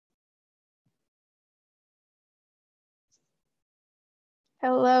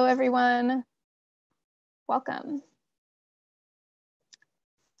Hello, everyone. Welcome.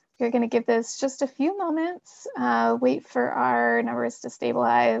 We're going to give this just a few moments, wait for our numbers to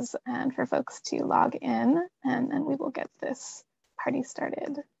stabilize and for folks to log in, and then we will get this party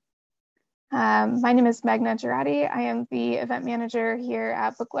started. My name is Meghna Girardi. I am the event manager here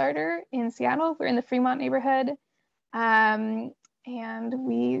at Book Larder in Seattle. We're in the Fremont neighborhood, and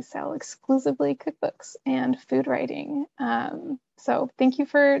we sell exclusively cookbooks and food writing. So thank you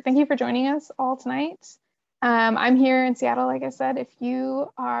for joining us all tonight. I'm here in Seattle, like I said. If you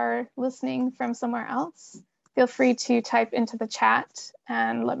are listening from somewhere else, feel free to type into the chat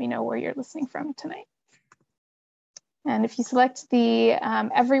and let me know where you're listening from tonight. And if you select the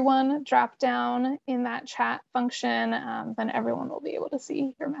everyone drop down in that chat function, then everyone will be able to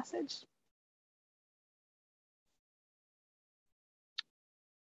see your message.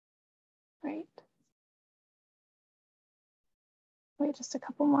 Great. Wait just a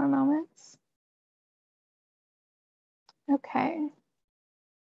couple more moments. Okay.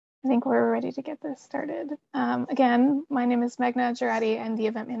 I think we're ready to get this started. Again, my name is Meghna Girardi. I'm the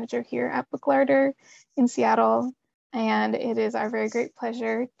event manager here at Book Larder in Seattle. And it is our very great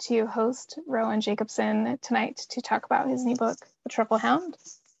pleasure to host Rowan Jacobsen tonight to talk about his new book, The Truffle Hound.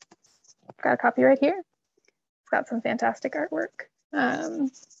 I've got a copy right here. It's got some fantastic artwork,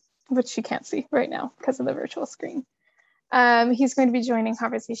 which you can't see right now because of the virtual screen. He's going to be joining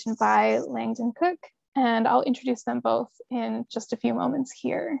conversation by Langdon Cook, and I'll introduce them both in just a few moments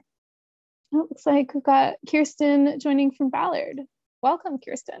here. It looks like we've got Kirsten joining from Ballard. Welcome,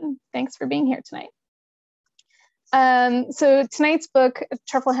 Kirsten. Thanks for being here tonight. So tonight's book,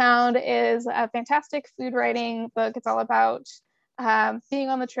 Truffle Hound, is a fantastic food writing book. It's all about being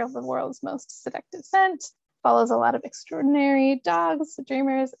on the trail of the world's most seductive scent, follows a lot of extraordinary dogs,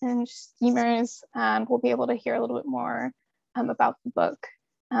 dreamers, and schemers, and we'll be able to hear a little bit more about the book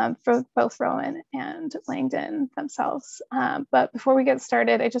for both Rowan and Langdon themselves. But before we get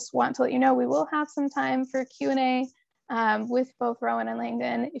started, I just want to let you know we will have some time for Q&A with both Rowan and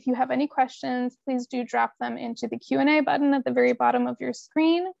Langdon. If you have any questions, please do drop them into the Q&A button at the very bottom of your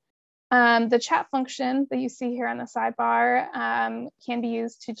screen. The chat function that you see here on the sidebar can be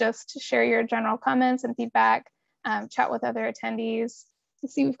used to just share your general comments and feedback, chat with other attendees. You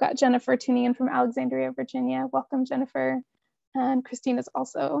see we've got Jennifer tuning in from Alexandria, Virginia. Welcome, Jennifer. And Christine is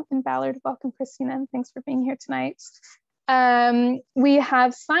also in Ballard. Welcome, Christina, and thanks for being here tonight. We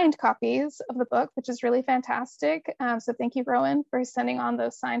have signed copies of the book, which is really fantastic. So thank you, Rowan, for sending on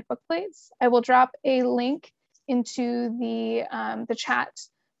those signed book plates. I will drop a link into the chat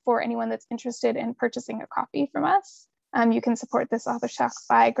for anyone that's interested in purchasing a copy from us. You can support this author talk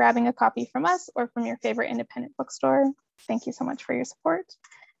by grabbing a copy from us or from your favorite independent bookstore. Thank you so much for your support.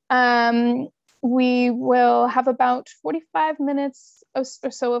 We will have about 45 minutes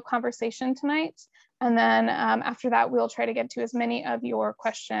or so of conversation tonight. And then after that, we'll try to get to as many of your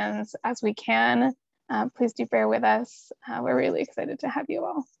questions as we can. Please do bear with us. We're really excited to have you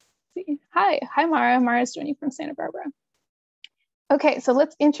all. Hi, Mara. Mara's joining from Santa Barbara. Okay, so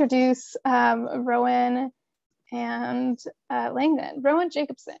let's introduce Rowan and Langdon. Rowan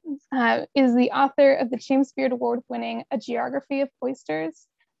Jacobsen is the author of the James Beard Award-winning A Geography of Oysters,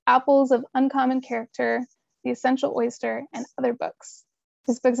 Apples of Uncommon Character, The Essential Oyster, and other books.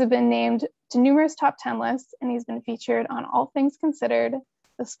 His books have been named to numerous top 10 lists, and he's been featured on All Things Considered,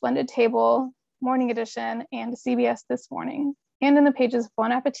 The Splendid Table, Morning Edition, and CBS This Morning, and in the pages of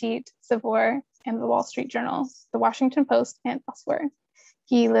Bon Appetit, Savoir, and the Wall Street Journal, the Washington Post, and elsewhere.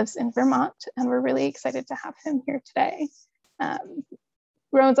 He lives in Vermont, and we're really excited to have him here today.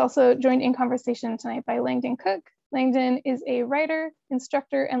 Rowan's also joined in conversation tonight by Langdon Cook. Langdon is a writer,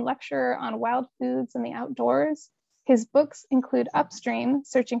 instructor, and lecturer on wild foods and the outdoors. His books include Upstream,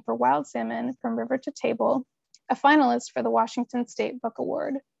 Searching for Wild Salmon from River to Table, a finalist for the Washington State Book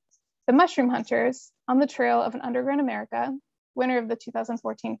Award, The Mushroom Hunters, On the Trail of an Underground America, winner of the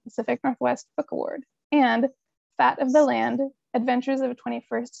 2014 Pacific Northwest Book Award, and Fat of the Land, Adventures of a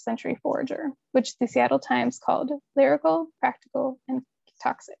 21st Century Forager, which the Seattle Times called lyrical, practical, and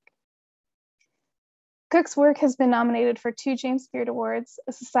toxic. Cook's work has been nominated for 2 James Beard Awards,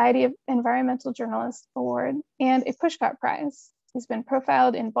 a Society of Environmental Journalists Award, and a Pushcart Prize. He's been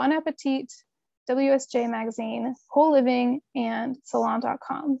profiled in Bon Appetit, WSJ Magazine, Whole Living, and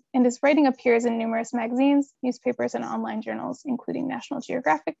Salon.com, and his writing appears in numerous magazines, newspapers, and online journals, including National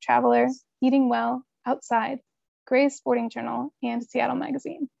Geographic, Traveler, Eating Well, Outside, Gray's Sporting Journal, and Seattle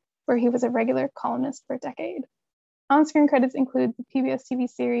Magazine, where he was a regular columnist for a decade. On-screen credits include the PBS TV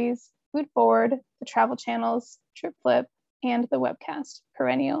series Food Forward, the Travel Channels, Trip Flip, and the webcast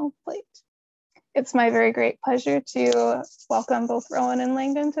Perennial Plate. It's my very great pleasure to welcome both Rowan and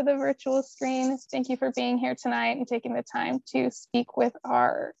Langdon to the virtual screen. Thank you for being here tonight and taking the time to speak with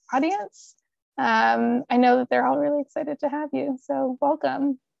our audience. I know that they're all really excited to have you, so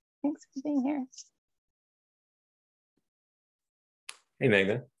welcome. Thanks for being here. Hey,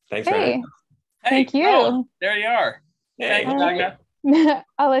 Magna. Thanks for having us. Hey, thank you. Oh, there you are. Hey. Thanks, Magna.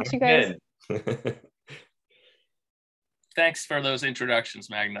 I'll let you guys. Thanks for those introductions,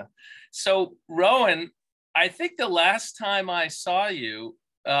 Magna. So, Rowan, I think the last time I saw you,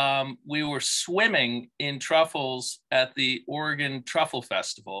 we were swimming in truffles at the Oregon Truffle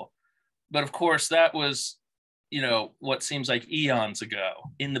Festival. But of course, that was, what seems like eons ago,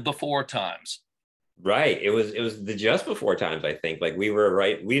 in the before times. Right. It was the just before times, I think. Like we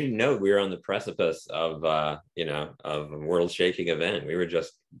didn't know we were on the precipice of of a world shaking event. We were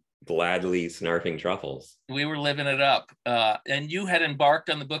just gladly snarfing truffles. We were living it up. And you had embarked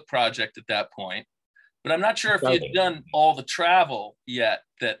on the book project at that point, but I'm not sure if you'd done all the travel yet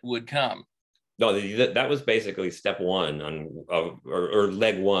that would come. No, that was basically step one or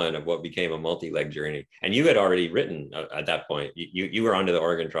leg one of what became a multi-leg journey. And you had already written at that point. You were onto the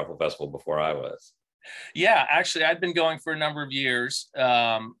Oregon Truffle Festival before I was. Yeah, actually, I'd been going for a number of years,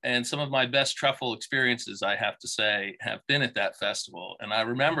 and some of my best truffle experiences, I have to say, have been at that festival. And I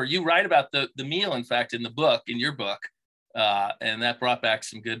remember you write about the meal, in fact, in your book, and that brought back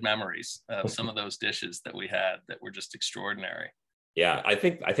some good memories of some of those dishes that we had that were just extraordinary. Yeah, I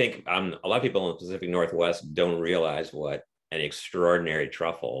think a lot of people in the Pacific Northwest don't realize what an extraordinary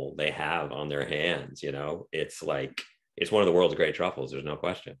truffle they have on their hands. It's one of the world's great truffles. There's no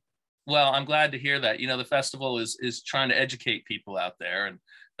question. Well, I'm glad to hear that. The festival is trying to educate people out there, and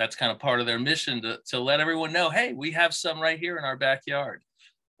that's kind of part of their mission to let everyone know, hey, we have some right here in our backyard.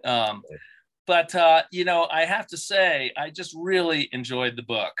 But I have to say, I just really enjoyed the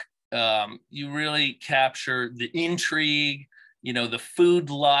book. You really capture the intrigue, the food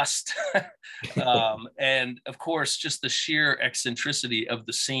lust, and of course, just the sheer eccentricity of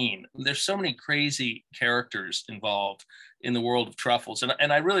the scene. There's so many crazy characters involved in the world of truffles.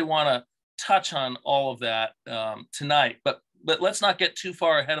 And I really want to touch on all of that tonight, but let's not get too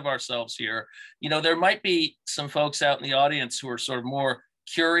far ahead of ourselves here. There might be some folks out in the audience who are sort of more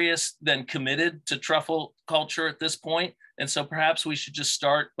curious than committed to truffle culture at this point. And so perhaps we should just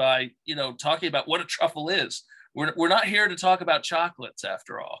start by, talking about what a truffle is. We're not here to talk about chocolates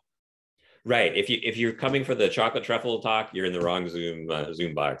after all. Right. If you're coming for the chocolate truffle talk, you're in the wrong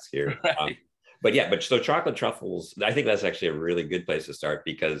Zoom box here. Right. But so chocolate truffles, I think that's actually a really good place to start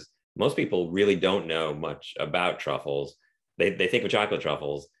because most people really don't know much about truffles. They think of chocolate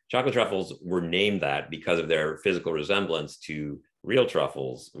truffles. Chocolate truffles were named that because of their physical resemblance to real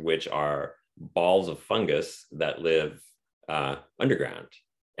truffles, which are balls of fungus that live underground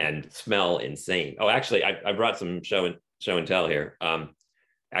and smell insane. Oh, actually, I brought some show and tell here.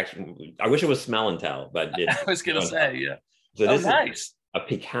 Actually, I wish it was smell and tell, but I was going to say, yeah. So this nice. Is a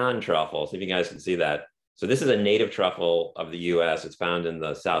pecan truffle. See if you guys can see that. So this is a native truffle of the U.S. It's found in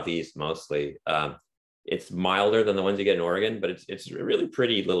the Southeast mostly. It's milder than the ones you get in Oregon, but it's a really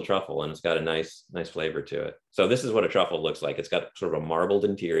pretty little truffle, and it's got a nice flavor to it. So this is what a truffle looks like. It's got sort of a marbled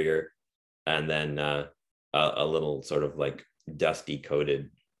interior, and then a little sort of like dusty coated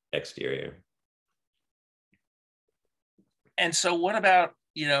exterior. And so what about,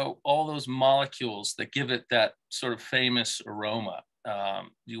 all those molecules that give it that sort of famous aroma? Do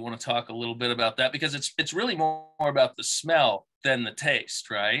you want to talk a little bit about that? Because it's really more about the smell than the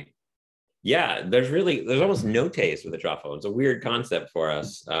taste, right? Yeah, there's almost no taste with a truffle. It's a weird concept for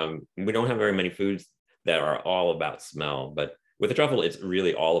us. We don't have very many foods that are all about smell, but with a truffle, it's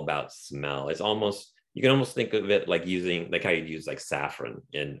really all about smell. You can almost think of it like how you'd use like saffron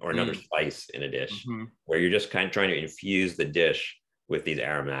or another spice in a dish, where you're just kind of trying to infuse the dish with these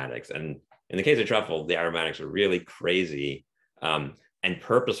aromatics. And in the case of truffle, the aromatics are really crazy, and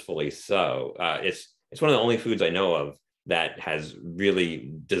purposefully so. It's one of the only foods I know of that has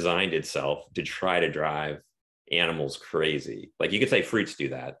really designed itself to try to drive animals crazy. Like you could say fruits do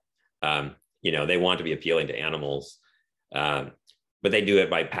that. They want to be appealing to animals, but they do it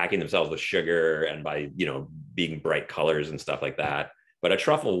by packing themselves with sugar and by, being bright colors and stuff like that. But a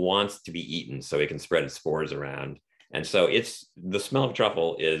truffle wants to be eaten so it can spread its spores around. And so the smell of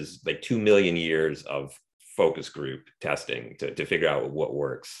truffle is like 2 million years of focus group testing to figure out what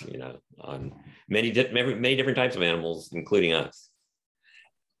works, on many different types of animals, including us.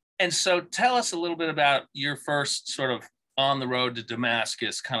 And so tell us a little bit about your first sort of on the road to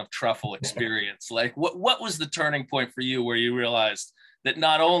Damascus kind of truffle experience. Like what was the turning point for you where you realized that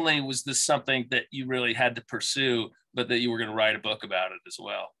not only was this something that you really had to pursue, but that you were going to write a book about it as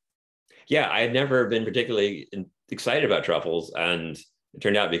well? Yeah, I had never been particularly excited about truffles, and it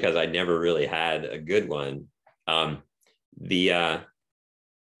turned out because I never really had a good one. Um, the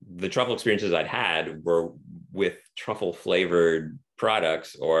the truffle experiences I'd had were with truffle flavored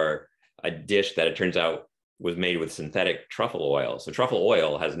products, or a dish that it turns out was made with synthetic truffle oil. So truffle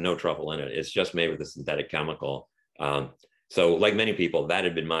oil has no truffle in it. It's just made with a synthetic chemical. So like many people, that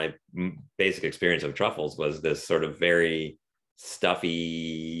had been my basic experience of truffles, was this sort of very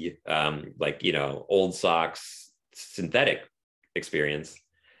stuffy, like, old socks, synthetic experience.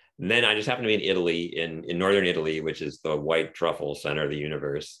 And then I just happened to be in Italy, in northern Italy, which is the white truffle center of the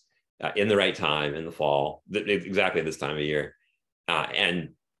universe, in the right time in the fall, exactly this time of year. And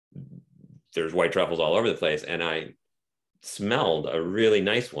there's white truffles all over the place. And I smelled a really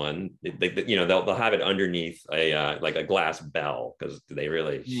nice one. They'll have it underneath like a glass bell, because they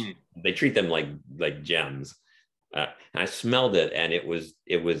treat them like gems. And I smelled it, and it was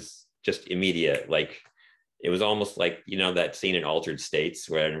just immediate. Like, it was almost like, that scene in Altered States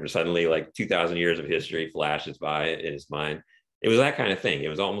where suddenly like 2,000 years of history flashes by in his mind. It was that kind of thing.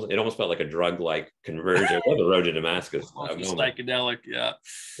 It almost felt like a drug-like conversion. It was a road to Damascus. Psychedelic, yeah.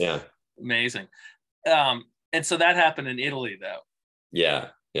 Yeah. Amazing. And so that happened in Italy, though. Yeah.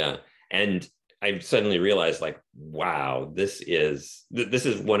 And I suddenly realized, like, wow, this is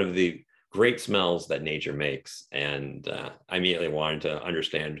one of the great smells that nature makes. And I immediately wanted to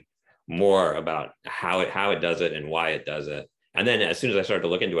understand more about how it does it and why it does it. And then as soon as I started to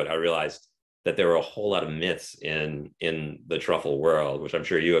look into it, I realized that there were a whole lot of myths in the truffle world, which I'm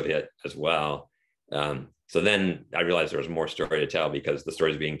sure you have hit as well. So then I realized there was more story to tell, because the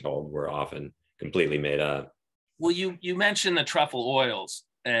stories being told were often completely made up. Well, you mentioned the truffle oils,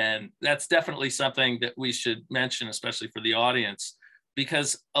 and that's definitely something that we should mention, especially for the audience,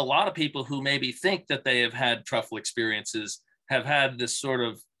 because a lot of people who maybe think that they have had truffle experiences have had this sort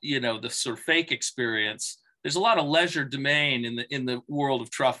of, this sort of fake experience. There's a lot of leisure domain in the world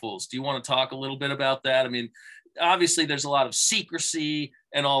of truffles. Do you want to talk a little bit about that? I mean, obviously there's a lot of secrecy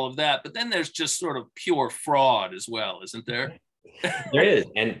and all of that, but then there's just sort of pure fraud as well, isn't there? There is,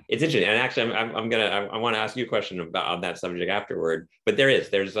 and it's interesting. And actually, I want to ask you a question about on that subject afterward. But there's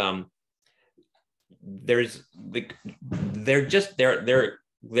there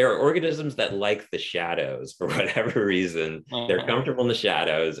are organisms that like the shadows for whatever reason. They're comfortable in the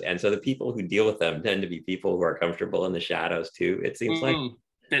shadows, and so the people who deal with them tend to be people who are comfortable in the shadows too. It seems like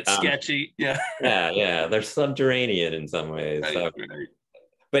bit sketchy, yeah. yeah. They're subterranean in some ways. Right, so, right.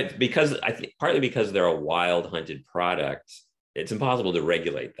 But because I think partly because they're a wild hunted product, it's impossible to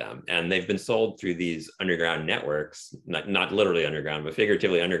regulate them, and they've been sold through these underground networks, not literally underground, but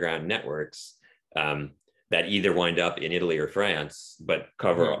figuratively underground networks. That either wind up in Italy or France, but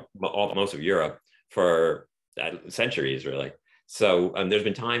cover most of Europe for centuries, really. So there's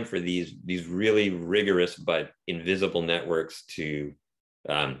been time for these really rigorous but invisible networks to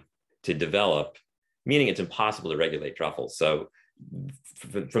develop, meaning it's impossible to regulate truffles. So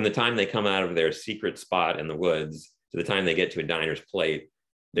from the time they come out of their secret spot in the woods to the time they get to a diner's plate,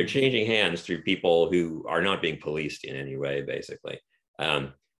 they're changing hands through people who are not being policed in any way, basically.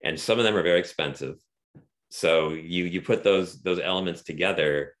 And some of them are very expensive. So you put those elements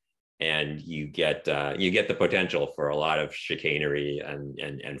together, and you get the potential for a lot of chicanery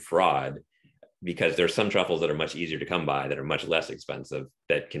and fraud, because there's some truffles that are much easier to come by, that are much less expensive,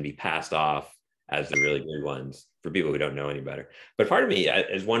 that can be passed off as the really good ones for people who don't know any better. But part of me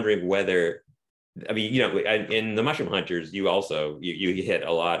is wondering whether, I mean, in the Mushroom Hunters, you also you hit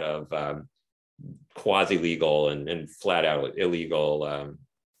a lot of quasi-legal and flat out illegal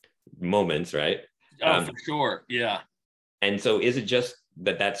moments, right? For sure. Yeah. And so is it just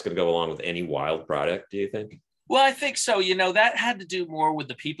that's going to go along with any wild product, do you think? Well, I think so. That had to do more with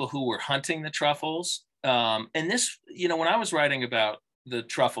the people who were hunting the truffles. And this, when I was writing about the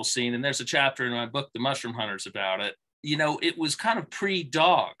truffle scene, and there's a chapter in my book, The Mushroom Hunters, about it, it was kind of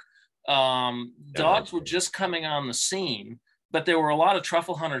pre-dog. Dogs were just coming on the scene, but there were a lot of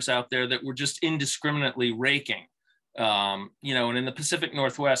truffle hunters out there that were just indiscriminately raking. And in the Pacific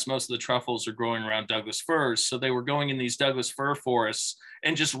Northwest, most of the truffles are growing around Douglas firs. So they were going in these Douglas fir forests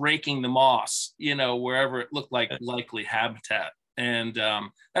and just raking the moss, wherever it looked like likely habitat. And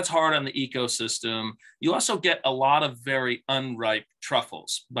that's hard on the ecosystem. You also get a lot of very unripe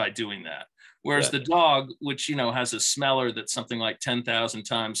truffles by doing that. Whereas the dog, which, has a smeller that's something like 10,000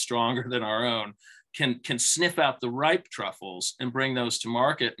 times stronger than our own, can sniff out the ripe truffles and bring those to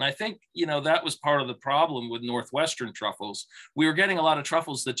market. And I think, that was part of the problem with Northwestern truffles. We were getting a lot of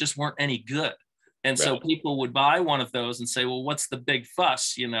truffles that just weren't any good. And so people would buy one of those and say, well, what's the big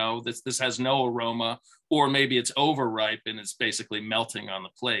fuss? This has no aroma, or maybe it's overripe and it's basically melting on the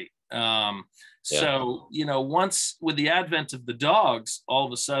plate. So, once with the advent of the dogs, all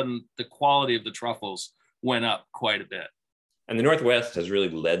of a sudden the quality of the truffles went up quite a bit. And the Northwest has really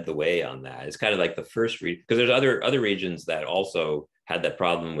led the way on that. It's kind of like the first region, because there's other regions that also had that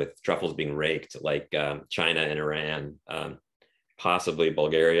problem with truffles being raked, like China and Iran, possibly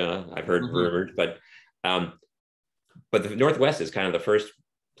Bulgaria. I've heard rumored, but the Northwest is kind of the first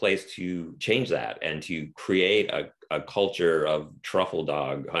place to change that and to create a culture of truffle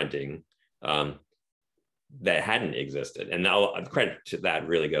dog hunting that hadn't existed. And now credit to that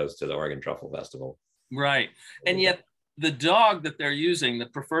really goes to the Oregon Truffle Festival. Right. And yet the dog that they're using, the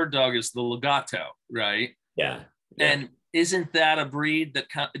preferred dog, is the Legato, right? Yeah. And isn't that a breed that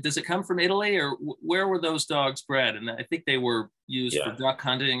does it come from Italy, or where were those dogs bred? And I think they were used for duck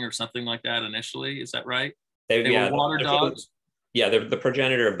hunting or something like that initially. Is that right? They were water dogs. They're the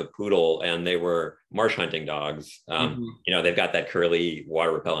progenitor of the poodle, and they were marsh hunting dogs. They've got that curly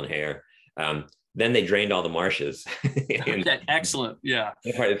water repellent hair. Then they drained all the marshes. Okay, excellent. Yeah.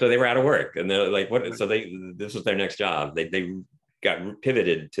 So they were out of work, and they're like, "What?" So this was their next job. They got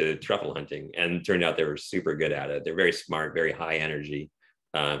pivoted to truffle hunting, and turned out they were super good at it. They're very smart, very high energy.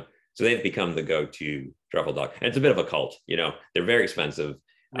 So they've become the go-to truffle dog, and it's a bit of a cult. They're very expensive,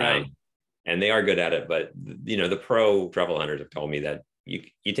 right? And they are good at it. But the pro truffle hunters have told me that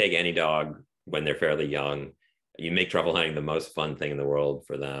you take any dog when they're fairly young, you make truffle hunting the most fun thing in the world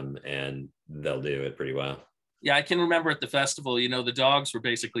for them, and they'll do it pretty well. Yeah, I can remember at the festival, the dogs were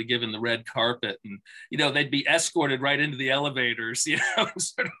basically given the red carpet, and they'd be escorted right into the elevators.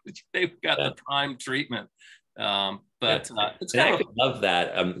 Sort of, they've got the prime treatment. It's I love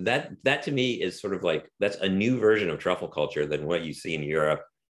that. That to me is sort of like, that's a new version of truffle culture than what you see in Europe,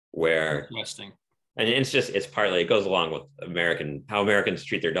 where interesting. And it's partly, it goes along with how Americans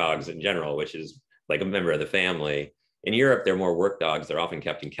treat their dogs in general, which is like a member of the family. In Europe, they're more work dogs. They're often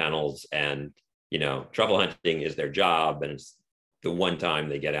kept in kennels, and truffle hunting is their job, and it's the one time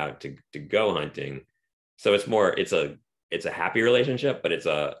they get out to go hunting. So it's a happy relationship, but it's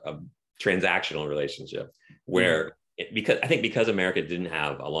a transactional relationship where because America didn't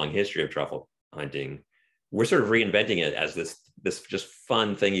have a long history of truffle hunting, we're sort of reinventing it as this just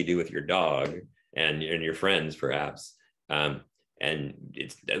fun thing you do with your dog and your friends, perhaps. And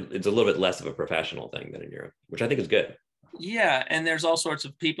it's a little bit less of a professional thing than in Europe, which I think is good. Yeah, and there's all sorts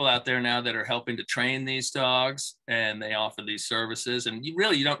of people out there now that are helping to train these dogs, and they offer these services. And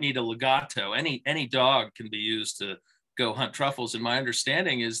you don't need a legato. Any dog can be used to go hunt truffles. And my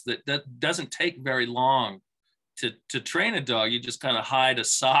understanding is that doesn't take very long to train a dog. You just kind of hide a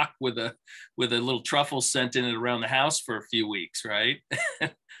sock with a little truffle scent in it around the house for a few weeks, right?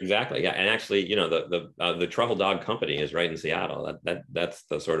 Exactly. Yeah, and actually, the Truffle Dog Company is right in Seattle. That's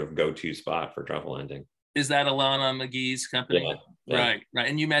the sort of go-to spot for truffle hunting. Is that Alana McGee's company? Yeah. Right.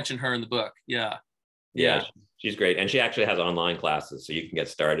 And you mentioned her in the book. Yeah. She's great, and she actually has online classes, so you can get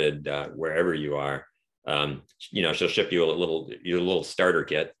started wherever you are. She'll ship you your little starter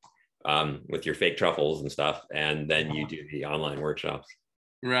kit with your fake truffles and stuff, and then you do the online workshops.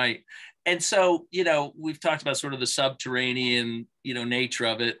 Right. And so, we've talked about sort of the subterranean, nature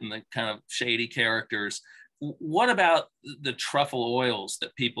of it and the kind of shady characters. What about the truffle oils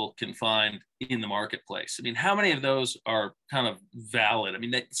that people can find in the marketplace? I mean, how many of those are kind of valid? I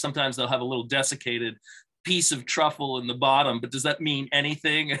mean, sometimes they'll have a little desiccated piece of truffle in the bottom, but does that mean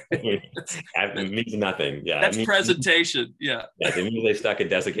anything? It means nothing. Yeah, that's presentation. Yeah. It means they stuck a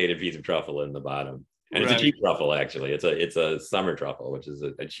desiccated piece of truffle in the bottom, and it's a cheap truffle. Actually, it's a summer truffle, which is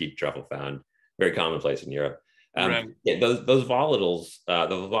a cheap truffle found very commonplace in Europe. Those volatiles,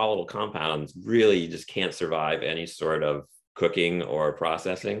 the volatile compounds, really just can't survive any sort of cooking or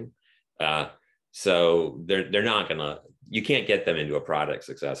processing. So they're not gonna. You can't get them into a product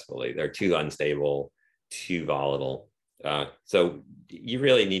successfully. They're too unstable, too volatile. So you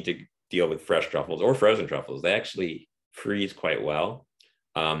really need to deal with fresh truffles or frozen truffles. They actually freeze quite well.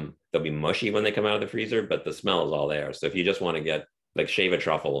 They'll be mushy when they come out of the freezer, but the smell is all there. So if you just want to get shave a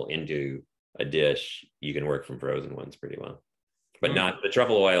truffle into a dish, you can work from frozen ones pretty well, but not the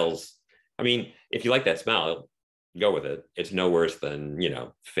truffle oils. I mean, if you like that smell, go with it. It's no worse than,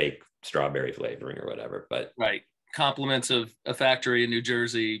 fake strawberry flavoring or whatever, but compliments of a factory in New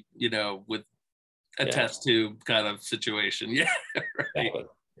Jersey, with a test tube kind of situation. Yeah.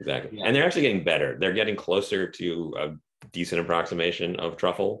 Exactly. And they're actually getting better. They're getting closer to a decent approximation of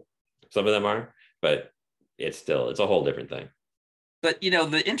truffle. Some of them are, but it's a whole different thing. But,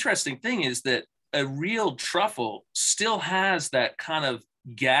 the interesting thing is that a real truffle still has that kind of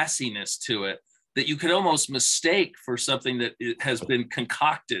gassiness to it that you could almost mistake for something that has been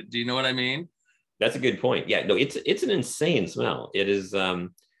concocted. Do you know what I mean? That's a good point. Yeah, no, it's an insane smell. It is,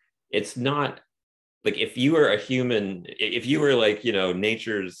 it's not like if you were a human, if you were like, you know,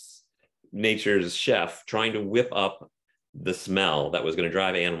 nature's chef trying to whip up the smell that was going to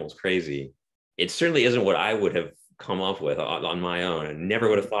drive animals crazy, it certainly isn't what I would have come up with on my own. I never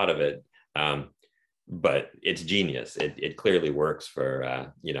would have thought of it. But it's genius. It clearly works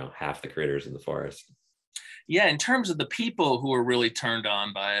for, you know, half the critters in the forest. Yeah, in terms of the people who are really turned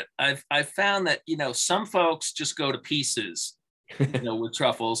on by it, I've found that, you know, some folks just go to pieces, you know, with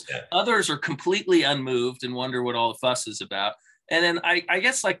truffles. Yeah. Others are completely unmoved and wonder what all the fuss is about. And then I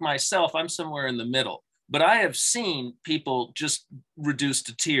guess like myself, I'm somewhere in the middle. But I have seen people just reduced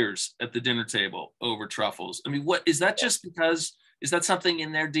to tears at the dinner table over truffles. I mean, what is that? Just because, is that something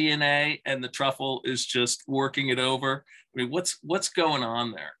in their DNA and the truffle is just working it over? I mean, what's going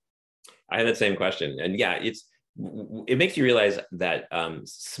on there? I had that same question, and yeah, it makes you realize that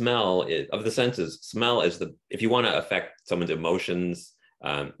smell is, of the senses, smell is the, if you want to affect someone's emotions,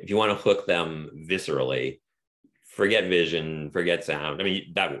 if you want to hook them viscerally, forget vision, forget sound. I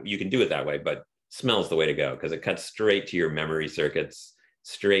mean, that you can do it that way, but smell is the way to go because it cuts straight to your memory circuits,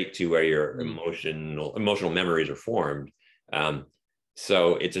 straight to where your emotional memories are formed.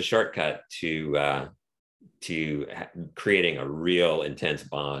 So it's a shortcut to creating a real intense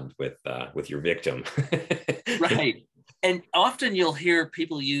bond with your victim. Right. And often you'll hear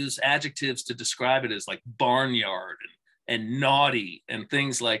people use adjectives to describe it as like barnyard and naughty and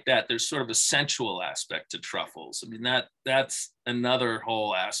things like that. There's sort of a sensual aspect to truffles. I mean, that's another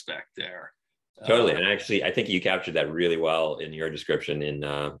whole aspect there. Totally. And actually, I think you captured that really well in your description in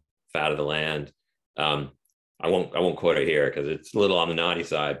Fat of the Land. I won't quote it here because it's a little on the naughty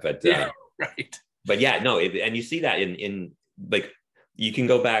side, but yeah, right. But yeah, no, and you see that in like, you can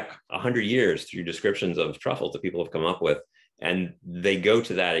go back 100 years through descriptions of truffles that people have come up with, and they go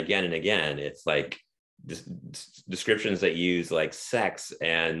to that again and again. It's like descriptions that use like sex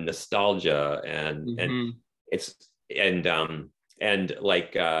and nostalgia and it's and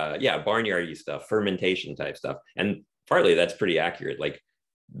like yeah, barnyardy stuff, fermentation type stuff, and partly that's pretty accurate. Like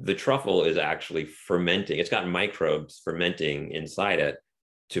the truffle is actually fermenting. It's got microbes fermenting inside it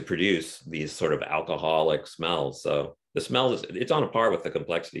to produce these sort of alcoholic smells. So the smell it's on a par with the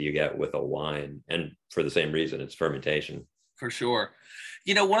complexity you get with a wine. And for the same reason, it's fermentation. For sure.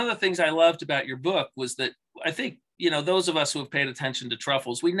 You know, one of the things I loved about your book was that I think, you know, those of us who have paid attention to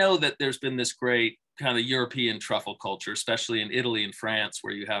truffles, we know that there's been this great kind of European truffle culture, especially in Italy and France,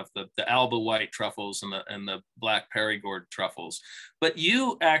 where you have the Alba white truffles and the black Perigord truffles. But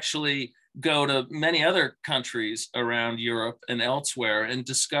you actually go to many other countries around Europe and elsewhere and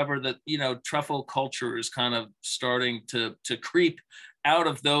discover that, you know, truffle culture is kind of starting to creep out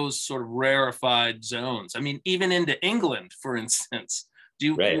of those sort of rarefied zones. I mean, even into England, for instance. Do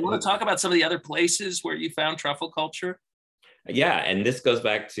you want to talk about some of the other places where you found truffle culture? Yeah, and this goes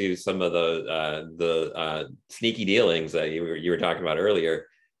back to some of the sneaky dealings that you were talking about earlier.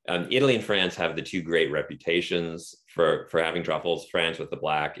 Italy and France have the two great reputations for having truffles, France with the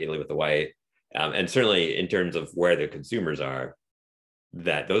black, Italy with the white. And certainly in terms of where the consumers are,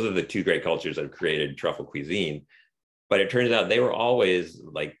 that those are the two great cultures that have created truffle cuisine. But it turns out they were always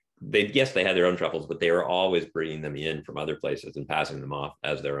like, they had their own truffles, but they were always bringing them in from other places and passing them off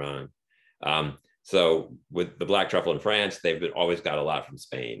as their own. So with the black truffle in France, they've always got a lot from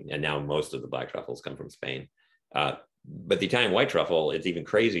Spain. And now most of the black truffles come from Spain. But the Italian white truffle, it's even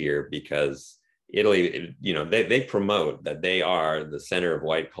crazier because Italy, you know, they promote that they are the center of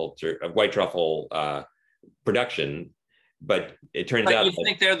white culture, of white truffle production. But it turns out you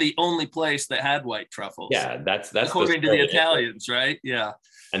think they're the only place that had white truffles. Yeah, that's according to the Italians, right? Yeah.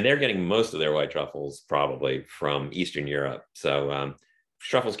 And they're getting most of their white truffles probably from Eastern Europe. So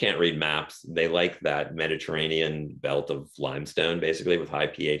truffles can't read maps. They like that Mediterranean belt of limestone, basically, with high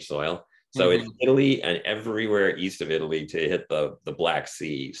pH soil. So it's Italy and everywhere east of Italy to hit the Black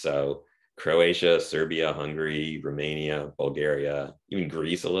Sea. So Croatia, Serbia, Hungary, Romania, Bulgaria, even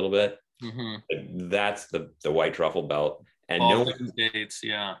Greece a little bit. That's the white truffle belt. And Baltic states,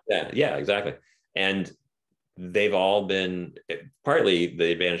 yeah, exactly. And they've all been, partly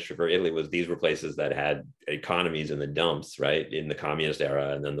the advantage for Italy was these were places that had economies in the dumps, right, in the communist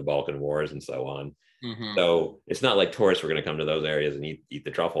era and then the Balkan Wars and so on. So it's not like tourists were going to come to those areas and eat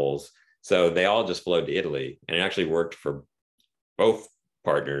the truffles. So they all just flowed to Italy, and it actually worked for both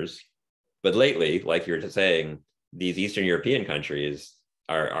partners. But lately, like you were saying, these Eastern European countries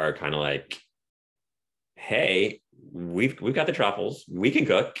are kind of like, hey, we've got the truffles, we can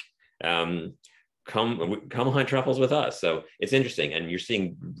cook. Come hunt truffles with us. So it's interesting, and you're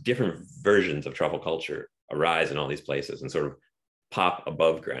seeing different versions of truffle culture arise in all these places and sort of pop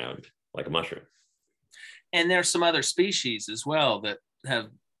above ground like a mushroom. And there's some other species as well that have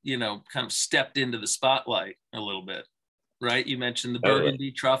kind of stepped into the spotlight a little bit, right? You mentioned the Totally.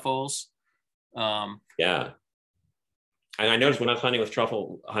 Burgundy truffles. Yeah. And I noticed when I was hunting with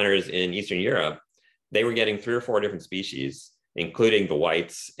truffle hunters in Eastern Europe, they were getting 3 or 4 different species, including the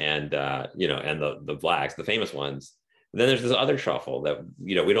whites and and the blacks, the famous ones. And then there's this other truffle that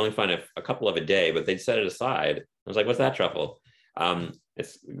we'd only find a couple of a day, but they'd set it aside. I was like, "What's that truffle?"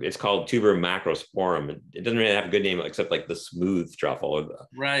 It's called Tuber macrosporum. It doesn't really have a good name except like the smooth truffle,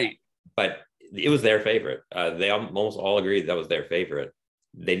 right? But it was their favorite. They almost all agreed that was their favorite.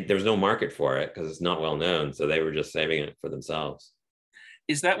 There was no market for it because it's not well known, so they were just saving it for themselves.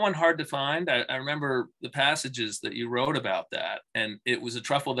 Is that one hard to find? I remember the passages that you wrote about that, and it was a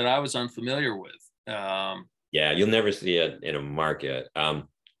truffle that I was unfamiliar with. Yeah, you'll never see it in a market. But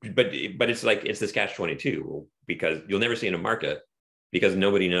it's like it's this catch-22 because you'll never see it in a market because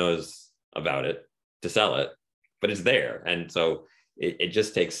nobody knows about it to sell it, but it's there, and so it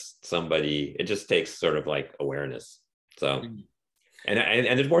just takes somebody. It just takes sort of like awareness. So, and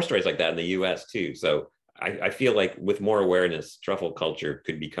there's more stories like that in the U.S. too. So I feel like with more awareness, truffle culture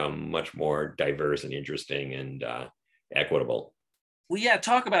could become much more diverse and interesting and equitable. Well, yeah,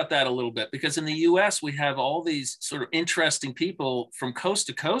 talk about that a little bit, because in the US, we have all these sort of interesting people from coast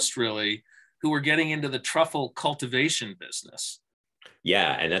to coast, really, who are getting into the truffle cultivation business.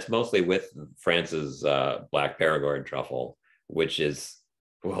 Yeah, and that's mostly with France's black Perigord truffle, which is,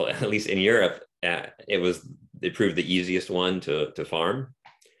 well, at least in Europe, it proved the easiest one to farm.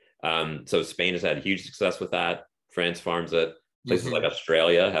 So Spain has had huge success with that. France farms it. Places like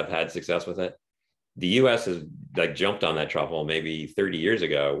Australia have had success with it. The US has like jumped on that truffle maybe 30 years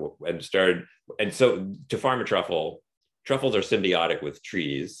ago and started. And so to farm a truffle, truffles are symbiotic with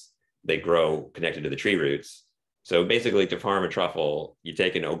trees. They grow connected to the tree roots. So basically to farm a truffle, you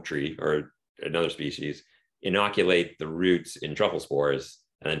take an oak tree or another species, inoculate the roots in truffle spores,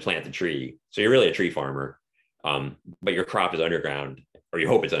 and then plant the tree. So you're really a tree farmer, but your crop is underground, or you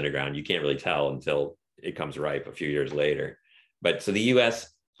hope it's underground. You can't really tell until it comes ripe a few years later. But so the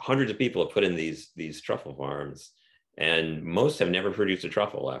US, hundreds of people have put in these truffle farms, and most have never produced a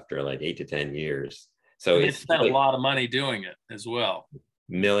truffle after like 8 to 10 years. So it's spent like a lot of money doing it as well.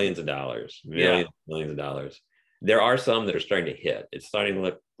 Millions of dollars, millions of dollars. There are some that are starting to hit. It's starting to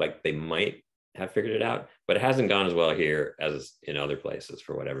look like they might have figured it out, but it hasn't gone as well here as in other places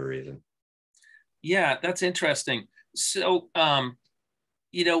for whatever reason. Yeah, that's interesting. So,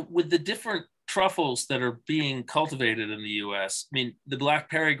 with the different truffles that are being cultivated in the US, I mean, the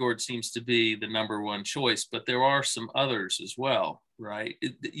black Perigord seems to be the #1 choice, but there are some others as well, right?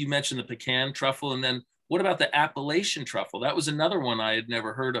 You mentioned the pecan truffle, and then what about the Appalachian truffle? That was another one I had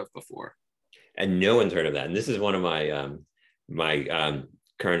never heard of before. And no one's heard of that. And this is one of my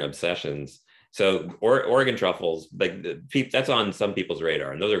current obsessions. So Oregon truffles, like that's on some people's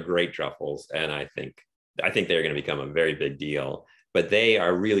radar, and those are great truffles. And I think they're going to become a very big deal. But they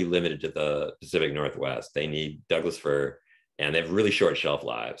are really limited to the Pacific Northwest. They need Douglas fir, and they have really short shelf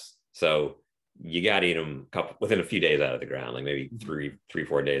lives. So you got to eat them within a few days out of the ground, like maybe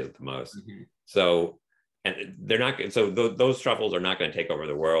 3-4 days at the most. So, and they're not. So those truffles are not going to take over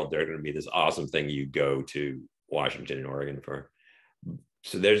the world. They're going to be this awesome thing you go to Washington and Oregon for.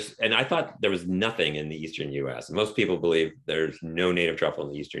 So and I thought there was nothing in the Eastern U.S. Most people believe there's no native truffle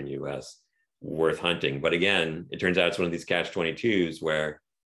in the Eastern U.S. worth hunting. But again, it turns out it's one of these catch-22s where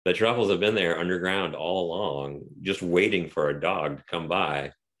the truffles have been there underground all along, just waiting for a dog to come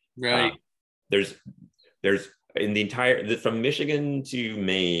by. Right. There's in the entire, from Michigan to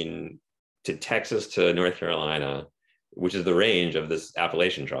Maine to Texas to North Carolina, which is the range of this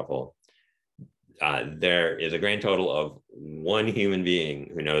Appalachian truffle, there is a grand total of one human being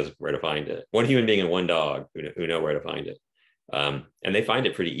who knows where to find it. One human being and one dog who know where to find it. And they find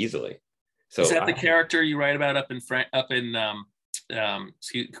it pretty easily. So is that the character you write about up in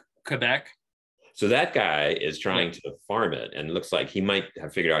Quebec? So that guy is trying to farm it, and it looks like he might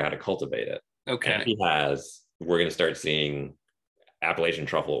have figured out how to cultivate it. Okay. And we're going to start seeing Appalachian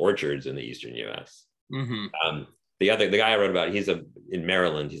truffle orchards in the Eastern U.S. The guy I wrote about, he's in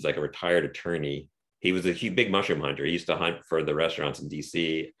Maryland. He's like a retired attorney. He was a big mushroom hunter. He used to hunt for the restaurants in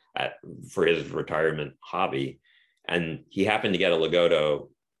D.C. for his retirement hobby, and he happened to get a Lagoto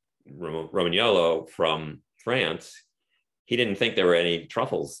Romagnolo from France. He didn't think there were any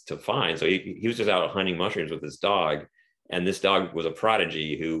truffles to find, so he was just out hunting mushrooms with his dog, and this dog was a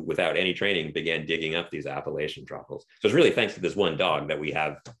prodigy who, without any training, began digging up these Appalachian truffles. So it's really thanks to this one dog that we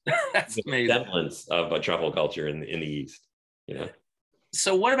have the semblance of a truffle culture in the East.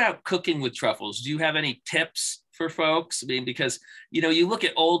 So what about cooking with truffles? Do you have any tips for folks? I mean, because you look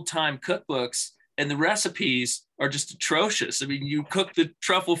at old time cookbooks, and the recipes are just atrocious. I mean, you cook the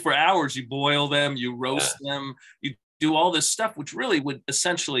truffle for hours, you boil them, you roast them, you do all this stuff, which really would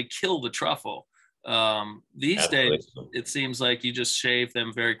essentially kill the truffle. These days, it seems like you just shave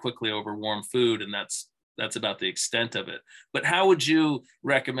them very quickly over warm food, and that's about the extent of it. But how would you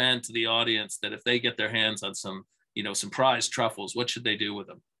recommend to the audience that if they get their hands on some, some prized truffles, what should they do with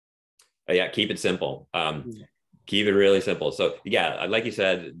them? Yeah, keep it simple. Keep it really simple. So yeah, like you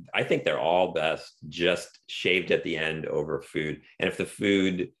said, I think they're all best just shaved at the end over food. And if the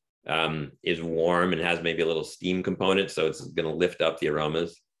food is warm and has maybe a little steam component, so it's going to lift up the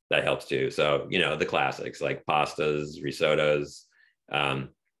aromas, that helps too. So, the classics like pastas, risottos,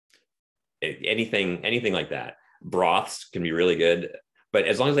 anything like that. Broths can be really good, but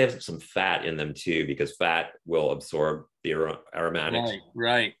as long as they have some fat in them too, because fat will absorb the aromatics.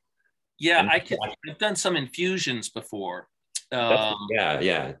 Right. Yeah, I've done some infusions before.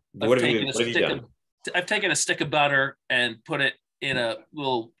 Yeah. What have you done? I've taken a stick of butter and put it in a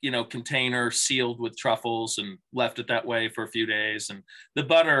little, container sealed with truffles and left it that way for a few days. And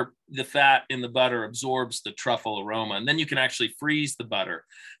the fat in the butter absorbs the truffle aroma. And then you can actually freeze the butter.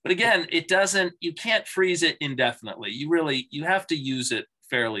 But again, you can't freeze it indefinitely. You have to use it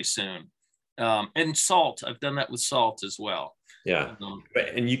fairly soon. And salt, I've done that with salt as well. Yeah,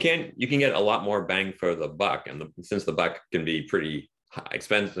 and you can get a lot more bang for the buck, and since the buck can be pretty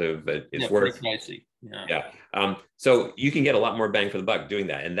expensive, it's worth pricey. Yeah. So you can get a lot more bang for the buck doing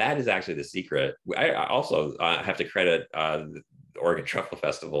that, and that is actually the secret. I also have to credit the Oregon Truffle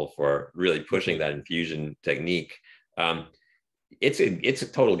Festival for really pushing that infusion technique. It's a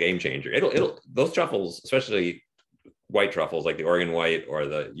total game changer. Those truffles, especially white truffles like the Oregon white or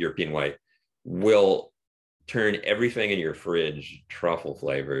the European white, will turn everything in your fridge truffle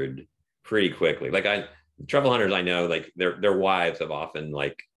flavored pretty quickly. Like truffle hunters I know, like their wives have often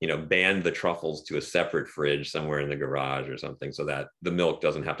banned the truffles to a separate fridge somewhere in the garage or something, so that the milk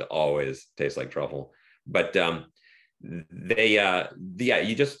doesn't have to always taste like truffle. But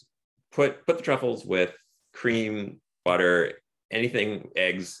you just put the truffles with cream, butter, anything,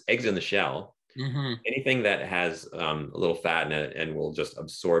 eggs in the shell, anything that has a little fat in it and will just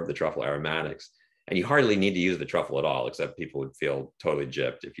absorb the truffle aromatics. And you hardly need to use the truffle at all, except people would feel totally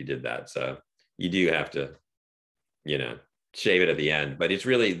gypped if you did that. So you do have to, shave it at the end. But it's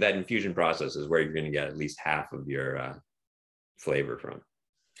really that infusion process is where you're going to get at least half of your flavor from.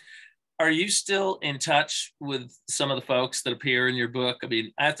 Are you still in touch with some of the folks that appear in your book? I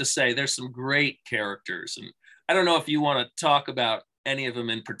mean, I have to say there's some great characters. And I don't know if you want to talk about any of them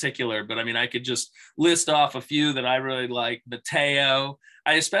in particular, but I mean, I could just list off a few that I really like. Mateo.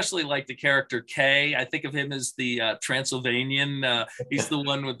 I especially like the character Kay. I think of him as the Transylvanian. He's the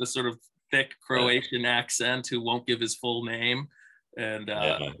one with the sort of thick Croatian accent who won't give his full name. And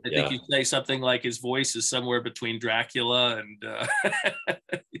I think you say something like his voice is somewhere between Dracula and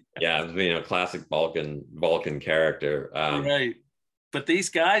classic Balkan character. Right. But these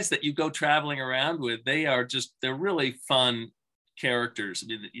guys that you go traveling around with, they're really fun characters. I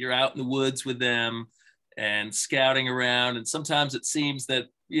mean, you're out in the woods with them and scouting around, and sometimes it seems that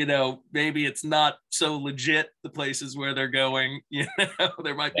maybe it's not so legit, the places where they're going.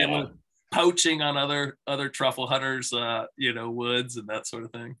 There might be a little poaching on other truffle hunters woods and that sort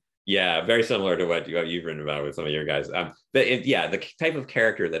of thing. Yeah, very similar to what you've written about with some of your guys. The type of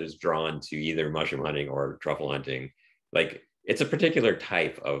character that is drawn to either mushroom hunting or truffle hunting, like it's a particular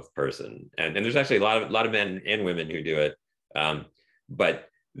type of person, and there's actually a lot of men and women who do it. But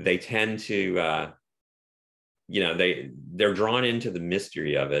they tend to, they're drawn into the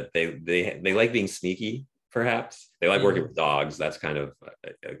mystery of it. They like being sneaky, perhaps. They like working with dogs. That's kind of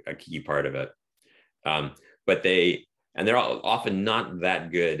a key part of it. But they're often not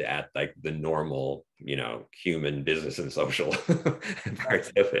that good at like the normal, human business and social parts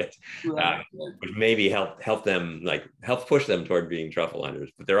of it, which maybe help push them toward being truffle hunters.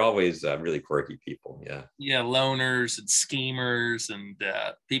 But they're always really quirky people. Yeah, loners and schemers and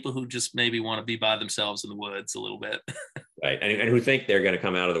people who just maybe want to be by themselves in the woods a little bit. Right, and who think they're going to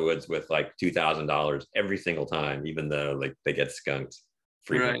come out of the woods with like $2,000 every single time, even though like they get skunked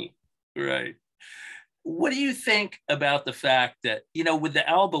frequently. Right. What do you think about the fact that, with the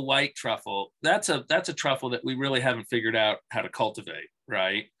Alba white truffle, that's a truffle that we really haven't figured out how to cultivate,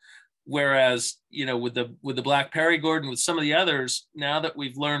 right? Whereas, with the black Perigord and with some of the others, now that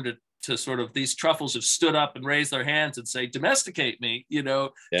we've learned to sort of, these truffles have stood up and raised their hands and say, domesticate me, do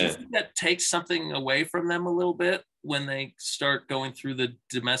you think that takes something away from them a little bit when they start going through the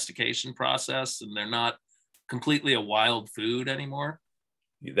domestication process and they're not completely a wild food anymore?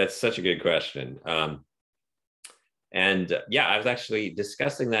 That's such a good question. And yeah, I was actually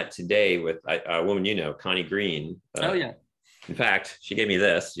discussing that today with a woman, Connie Green. Oh yeah. In fact, she gave me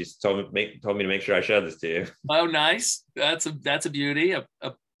this. She told me to make sure I showed this to you. Oh, nice. That's a beauty. A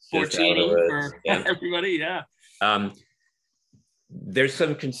porcini for everybody. Yeah. There's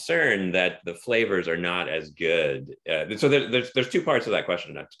some concern that the flavors are not as good. So there's two parts of that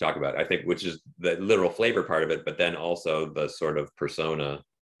question to talk about, I think, which is the literal flavor part of it, but then also the sort of persona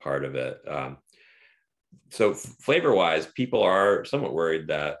part of it. So flavor-wise, people are somewhat worried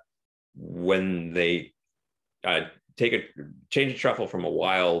that when they change a truffle from a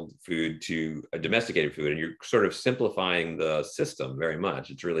wild food to a domesticated food, and you're sort of simplifying the system very much.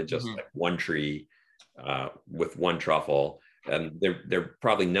 It's really just like one tree with one truffle. And they're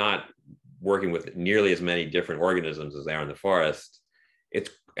probably not working with nearly as many different organisms as they are in the forest.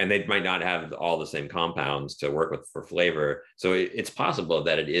 And they might not have all the same compounds to work with for flavor. So it's possible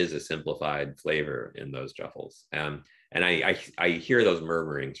that it is a simplified flavor in those truffles. And I hear those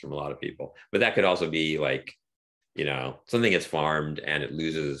murmurings from a lot of people, but that could also be like, something gets farmed and it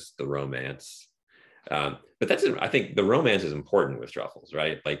loses the romance. But I think the romance is important with truffles,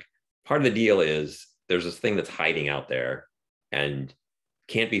 right? Like part of the deal is there's this thing that's hiding out there and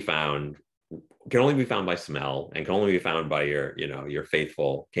can only be found by smell, and can only be found by your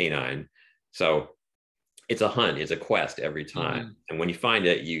faithful canine. So it's a hunt, it's a quest every time. And when you find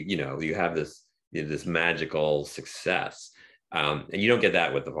it, you have this magical success. And you don't get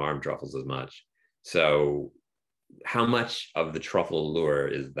that with the farm truffles as much. So how much of the truffle lure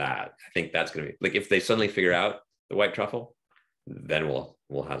is that? I think that's going to be like, if they suddenly figure out the white truffle, then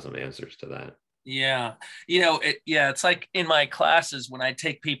we'll have some answers to that. Yeah. It's like in my classes when I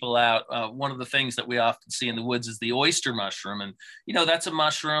take people out, one of the things that we often see in the woods is the oyster mushroom. And, that's a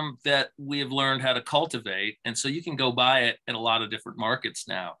mushroom that we have learned how to cultivate. And so you can go buy it in a lot of different markets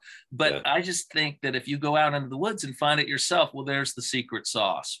now. But I just think that if you go out into the woods and find it yourself, well, there's the secret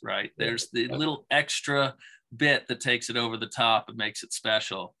sauce, right? There's the little extra bit that takes it over the top and makes it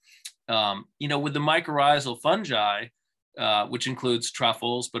special. With the mycorrhizal fungi, which includes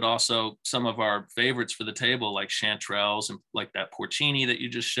truffles, but also some of our favorites for the table, like chanterelles and like that porcini that you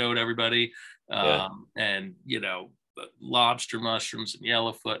just showed everybody. And, lobster mushrooms and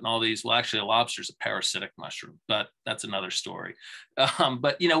yellowfoot and all these. Well, actually, a lobster is a parasitic mushroom, but that's another story.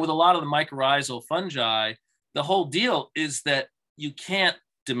 But, with a lot of the mycorrhizal fungi, the whole deal is that you can't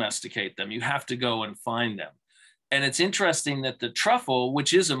domesticate them. You have to go and find them. And it's interesting that the truffle,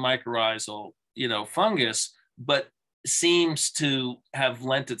 which is a mycorrhizal, fungus, but seems to have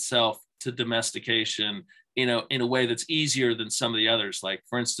lent itself to domestication, in a way that's easier than some of the others. Like,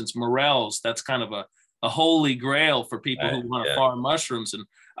 for instance, morels, that's kind of a holy grail for people who want to farm mushrooms. And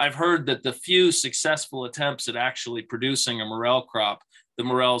I've heard that the few successful attempts at actually producing a morel crop, the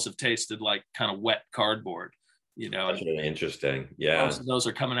morels have tasted like kind of wet cardboard, That's really interesting. Yeah. Most of those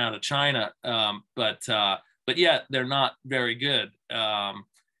are coming out of China. But yeah, they're not very good.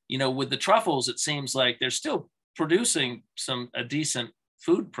 With the truffles, it seems like they're still producing a decent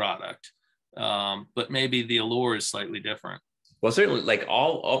food product, but maybe the allure is slightly different. Well, certainly, like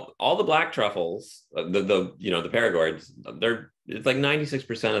all the black truffles, the paragords, it's like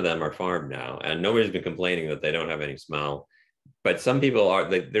 96% of them are farmed now, and nobody's been complaining that they don't have any smell. But some people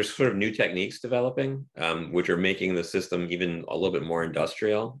there's sort of new techniques developing, which are making the system even a little bit more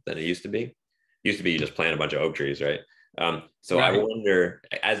industrial than it used to be. You just plant a bunch of oak trees, right? So right. I wonder,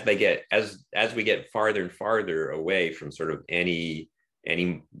 as we get farther and farther away from sort of any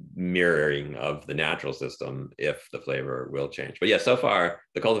mirroring of the natural system, if the flavor will change. But yeah, so far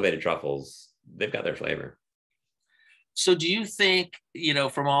the cultivated truffles, they've got their flavor. So do you think,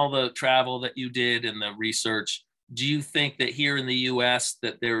 from all the travel that you did and the research, do you think that here in the US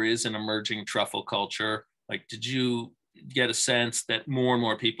that there is an emerging truffle culture? Like, did you get a sense that more and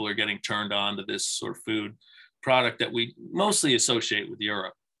more people are getting turned on to this sort of food product that we mostly associate with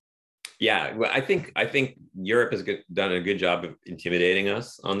Europe? Yeah, well, I think Europe has done a good job of intimidating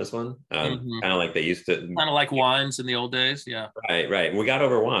us on this one. Kind of like they used to. Kind of like wines in the old days, yeah. Right. We got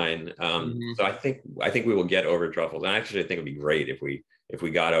over wine, so I think we will get over truffles. And actually, I think it'd be great if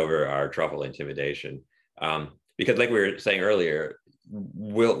we got over our truffle intimidation, because like we were saying earlier,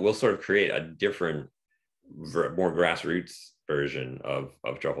 we'll sort of create a different, more grassroots version of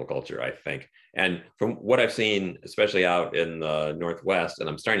truffle culture, I think. And from what I've seen, especially out in the Northwest, and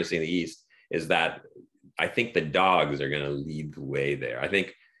I'm starting to see in the East, is that I think the dogs are going to lead the way there. I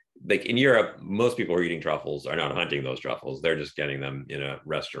think, like in Europe, most people who are eating truffles are not hunting those truffles. They're just getting them in a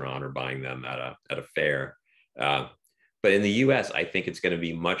restaurant or buying them at a fair. But in the US, I think it's going to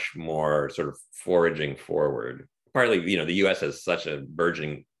be much more sort of foraging forward. Partly, the US has such a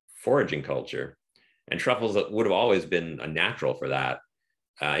burgeoning foraging culture. And truffles would have always been a natural for that,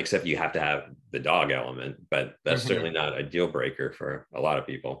 except you have to have the dog element, but that's certainly not a deal breaker for a lot of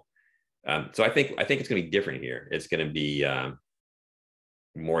people. So I think it's going to be different here. It's going to be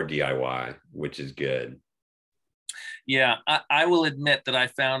more DIY, which is good. Yeah, I will admit that I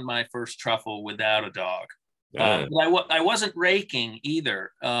found my first truffle without a dog. But I wasn't raking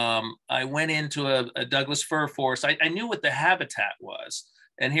either. I went into a Douglas fir forest. I knew what the habitat was.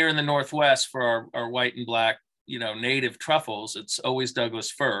 And here in the Northwest, for our white and black, native truffles, it's always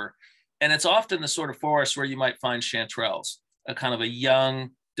Douglas fir. And it's often the sort of forest where you might find chanterelles, a kind of a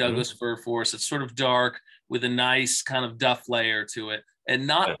young Douglas fir forest. It's sort of dark with a nice kind of duff layer to it, and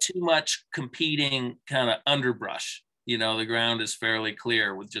not too much competing kind of underbrush. The ground is fairly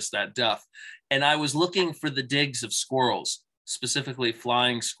clear with just that duff. And I was looking for the digs of squirrels, specifically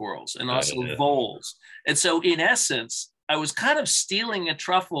flying squirrels, and also voles. And so in essence, I was kind of stealing a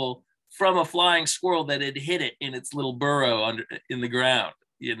truffle from a flying squirrel that had hit it in its little burrow in the ground,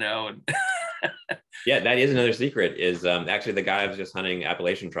 And yeah, that is another secret, is actually the guy I was just hunting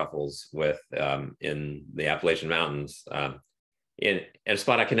Appalachian truffles with in the Appalachian Mountains. In a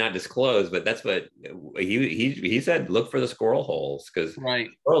spot I cannot disclose, but that's what he said. Look for the squirrel holes, because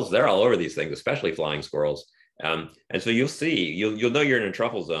squirrels, they're all over these things, especially flying squirrels. And so you'll know you're in a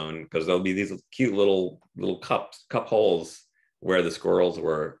truffle zone, because there'll be these cute little cup holes where the squirrels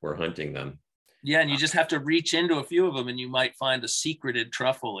were hunting them. Yeah, and you just have to reach into a few of them, and you might find a secreted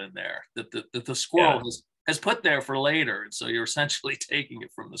truffle in there that the squirrel has put there for later. And so you're essentially taking it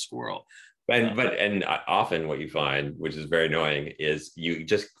from the squirrel. And often what you find, which is very annoying, is you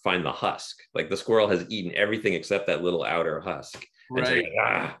just find the husk. Like the squirrel has eaten everything except that little outer husk. And so you're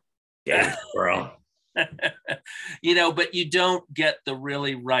like, get it, squirrel. But you don't get the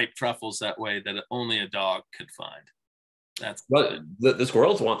really ripe truffles that way that only a dog could find. The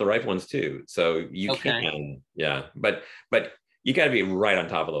squirrels want the ripe ones too. So you can, but you got to be right on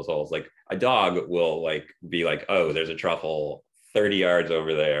top of those holes. Like a dog will be like, oh, there's a truffle 30 yards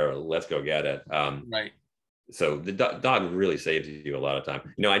over there, let's go get it. So the dog really saves you a lot of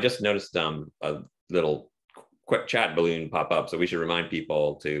time. I just noticed a little quick chat balloon pop up, so we should remind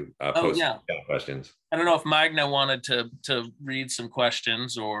people to post questions. I don't know if Magna wanted to read some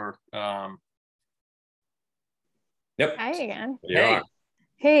questions or Yep. Hi again.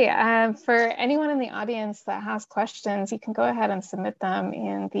 Hey, for anyone in the audience that has questions, you can go ahead and submit them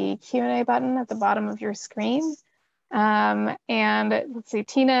in the Q&A button at the bottom of your screen. And let's see,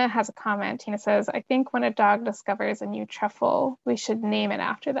 Tina has a comment. Tina says, I think when a dog discovers a new truffle, we should name it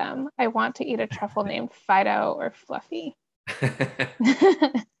after them. I want to eat a truffle named Fido or Fluffy.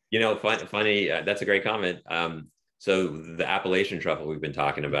 Funny, that's a great comment. So the Appalachian truffle we've been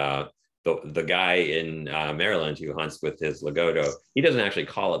talking about, the guy in Maryland who hunts with his Lagodo, he doesn't actually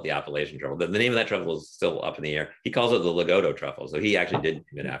call it the Appalachian truffle. The name of that truffle is still up in the air. He calls it the Lagodo truffle. So he actually did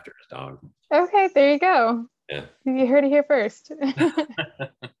name it after his dog. Okay, there you go. Yeah. You heard it here first.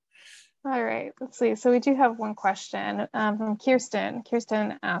 All right, let's see. So we do have one question from Kirsten.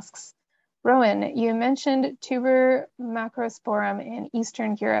 Kirsten asks, Rowan, you mentioned tuber macrosporum in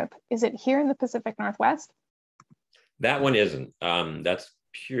Eastern Europe. Is it here in the Pacific Northwest? That one isn't. That's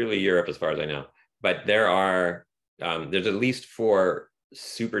purely Europe as far as I know. But there's at least 4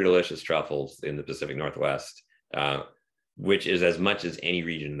 super delicious truffles in the Pacific Northwest, which is as much as any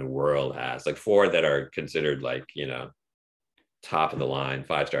region in the world has. Like 4 that are considered top of the line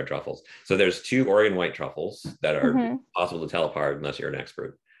 5-star truffles. So there's 2 Oregon white truffles that are impossible to tell apart unless you're an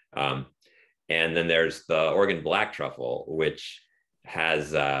expert. And then there's the Oregon black truffle, which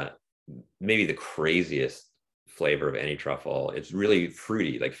has maybe the craziest flavor of any truffle. It's really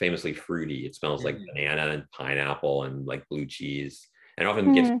fruity, famously fruity. It smells like banana and pineapple and blue cheese, and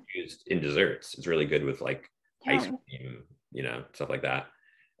often gets used in desserts. It's really good with ice cream, stuff like that.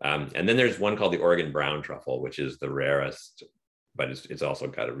 And then there's one called the Oregon brown truffle, which is the rarest, but it's also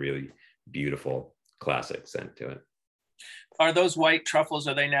got a really beautiful classic scent to it. Are those white truffles,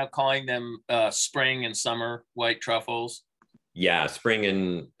 are they now calling them spring and summer white truffles? Yeah, spring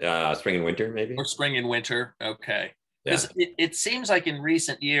and winter, maybe. Or spring and winter, okay. Yeah. It seems like in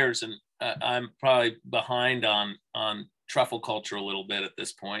recent years, and I'm probably behind on truffle culture a little bit at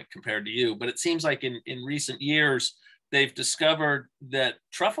this point compared to you, but it seems like in recent years, they've discovered that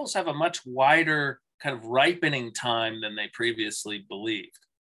truffles have a much wider kind of ripening time than they previously believed.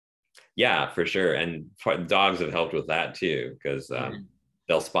 Yeah, for sure. And dogs have helped with that too, because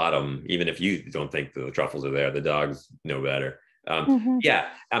they'll spot them. Even if you don't think the truffles are there, the dogs know better.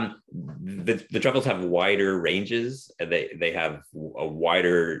 The truffles have wider ranges, and they have a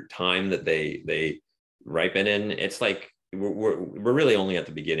wider time that they ripen in. It's like we're really only at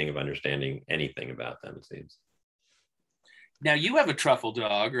the beginning of understanding anything about them, it seems. Now you have a truffle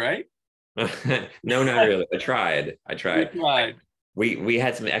dog, right? No, not really. I tried. You tried. We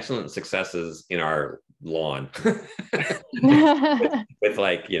had some excellent successes in our lawn with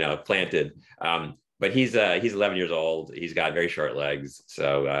like, planted. But he's 11 years old. He's got very short legs.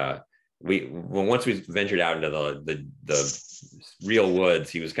 So once we ventured out into the real woods,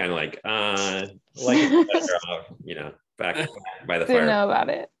 he was kind of like back by the fire. Didn't know about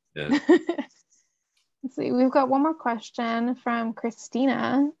it. Yeah. Let's see. We've got one more question from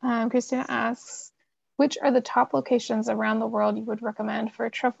Christina. Christina asks, which are the top locations around the world you would recommend for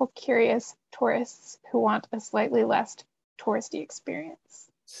truffle-curious tourists who want a slightly less touristy experience?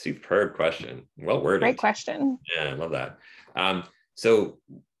 Superb question. Well worded. Great question. Yeah, I love that. So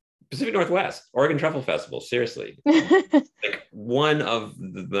Pacific Northwest, Oregon Truffle Festival, seriously. Like one of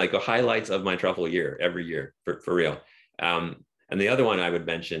the highlights of my truffle year, every year, for real. And the other one I would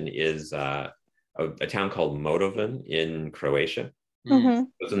mention is a town called Motovan in Croatia. Mm-hmm.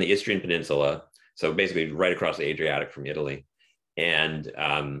 It's on the Istrian Peninsula. So basically right across the Adriatic from Italy. And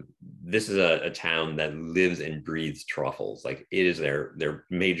this is a town that lives and breathes truffles. Like it is their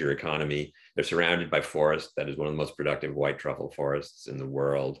major economy. They're surrounded by forest that is one of the most productive white truffle forests in the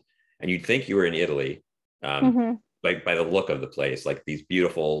world. And you'd think you were in Italy, like by the look of the place, like these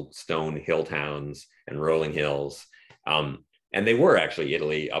beautiful stone hill towns and rolling hills. And they were actually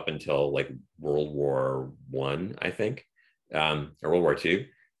Italy up until like World War I, I think, or World War II.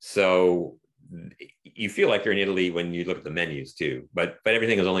 So you feel like you're in Italy when you look at the menus too, but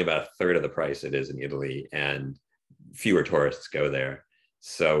everything is only about a third of the price it is in Italy, and fewer tourists go there.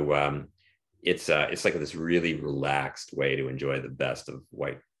 So it's like this really relaxed way to enjoy the best of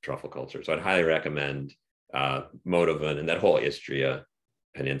white truffle culture. So I'd highly recommend Motovan and that whole Istria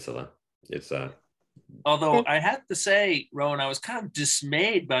peninsula. It's although I have to say, Rowan, I was kind of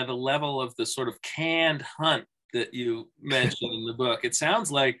dismayed by the level of the sort of canned hunt that you mentioned in the book. It sounds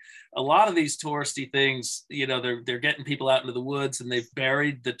like a lot of these touristy things, they're getting people out into the woods and they've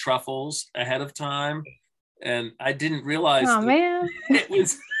buried the truffles ahead of time. And I didn't realize it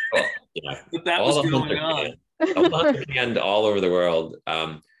was that was going on. And all over the world,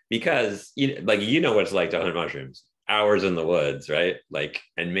 because what it's like to hunt mushrooms, hours in the woods, right? Like,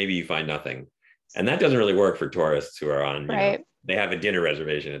 and maybe you find nothing, and that doesn't really work for tourists who are on. Right. They have a dinner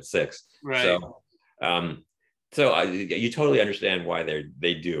reservation at 6. Right. So you totally understand why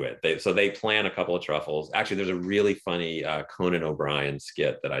they do it. So they plan a couple of truffles. Actually, there's a really funny Conan O'Brien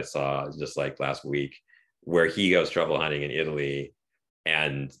skit that I saw just like last week, where he goes truffle hunting in Italy,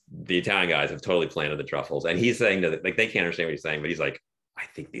 and the Italian guys have totally planted the truffles, and he's saying that like they can't understand what he's saying, but he's like, I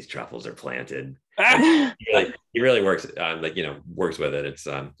think these truffles are planted. He really works works with it.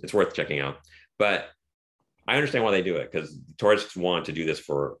 It's worth checking out. But I understand why they do it, because tourists want to do this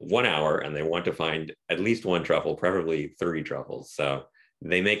for 1 hour and they want to find at least one truffle, preferably 30 truffles. So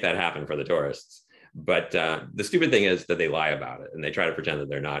they make that happen for the tourists. But the stupid thing is that they lie about it and they try to pretend that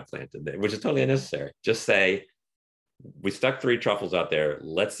they're not planted, which is totally unnecessary. Just say, we stuck 3 truffles out there.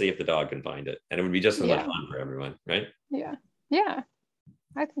 Let's see if the dog can find it. And it would be just as much fun for everyone, right? Yeah. Yeah,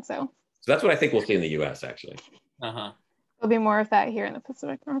 I think so. So that's what I think we'll see in the US, actually. Uh-huh. There'll be more of that here in the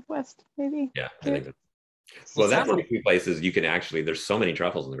Pacific Northwest, maybe. Yeah, I think so. Well, that's one of the few places you can actually, there's so many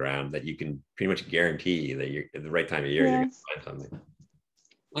truffles in the ground that you can pretty much guarantee that you're at the right time of year, you're going to find something.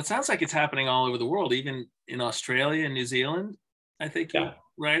 Well, it sounds like it's happening all over the world, even in Australia and New Zealand, I think you're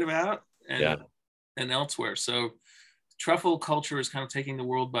right about, and elsewhere. So truffle culture is kind of taking the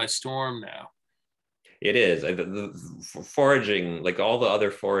world by storm now. It is. The foraging, like all the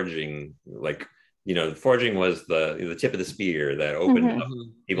other foraging, like, foraging was the tip of the spear that opened up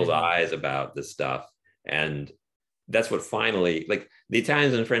people's eyes about this stuff. And that's what finally, like the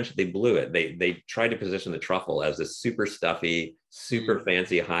Italians and French, they blew it. They tried to position the truffle as this super stuffy, super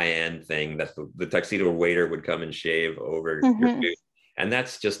fancy high-end thing that the tuxedo waiter would come and shave over your food. And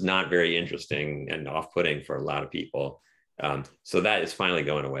that's just not very interesting and off-putting for a lot of people. So that is finally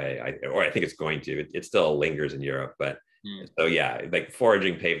going away. I think it's going to. It still lingers in Europe, but so yeah, like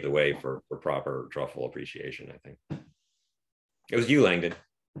foraging paved the way for proper truffle appreciation, I think. It was you, Langdon.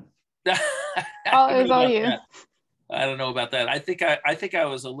 It was all you. I don't know about that. I think I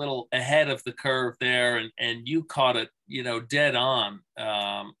was a little ahead of the curve there, and you caught it, dead on.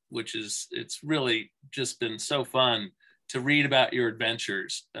 It's really just been so fun to read about your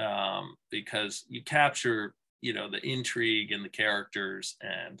adventures, because you capture, the intrigue and the characters,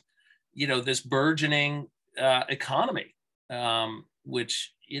 and this burgeoning economy,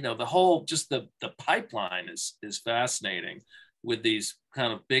 which the whole the pipeline is fascinating, with these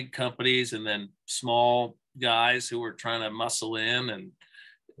kind of big companies and then small guys who are trying to muscle in, and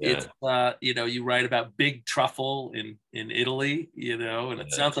Yeah. it's you know, you write about big truffle in Italy, you know, and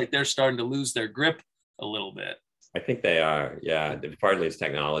it sounds like they're starting to lose their grip a little bit. I think they are. Yeah. Partly it's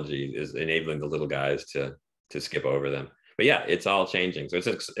technology is enabling the little guys to skip over them. But yeah, it's all changing. So it's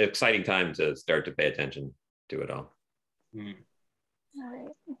an exciting time to start to pay attention to it all. Hmm. All right,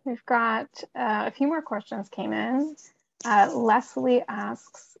 we've got a few more questions came in. Leslie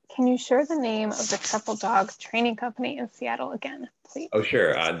asks, can you share the name of the Truffle Dog training company in Seattle again, please? Oh,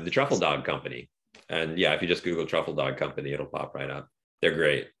 sure. The Truffle Dog Company. And yeah, if you just Google Truffle Dog Company, it'll pop right up. They're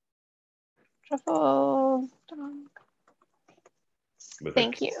great. Truffle Dog.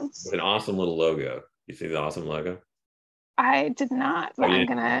 Thank you. With an awesome little logo. You see the awesome logo? I did not, but I'm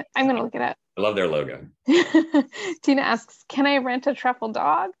gonna look it up. I love their logo. Tina asks, can I rent a truffle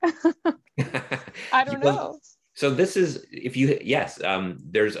dog? I don't know. So this is,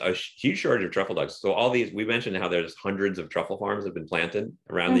 there's a huge shortage of truffle dogs. So all these, we mentioned how there's hundreds of truffle farms have been planted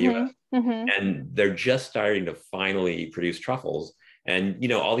around the US, and they're just starting to finally produce truffles. And, you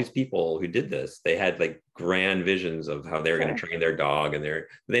know, all these people who did this, they had like grand visions of how they were going to train their dog, and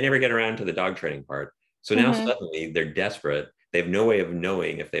they never get around to the dog training part. So now suddenly they're desperate. They have no way of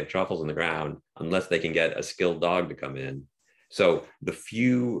knowing if they have truffles in the ground unless they can get a skilled dog to come in. So the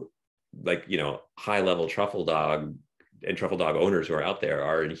few, like, you know, high level truffle dog and truffle dog owners who are out there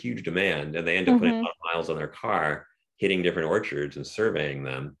are in huge demand, and they end up putting a lot of miles on their car, hitting different orchards and surveying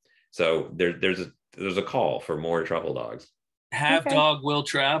them. So there's a call for more truffle dogs. Have dog will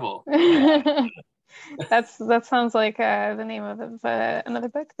travel. That sounds like the name of another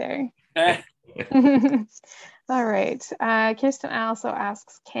book there. All right. Kirsten also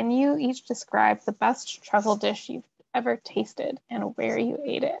asks, can you each describe the best truffle dish you've ever tasted and where you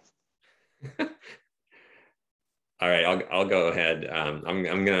ate it? All right, I'll go ahead. I'm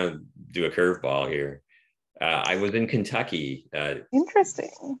gonna do a curveball here. I was in Kentucky.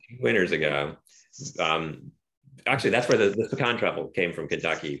 Interesting. 2 winters ago. Actually, that's where the pecan truffle came from,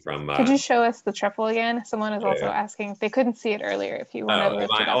 Kentucky. Could you show us the truffle again? Someone is also asking. They couldn't see it earlier. If you want to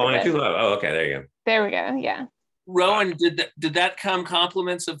lift it up a bit. Too low. Oh, okay, there you go. There we go. Yeah. Rowan, did that come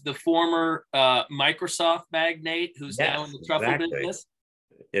compliments of the former Microsoft magnate who's now in the truffle business?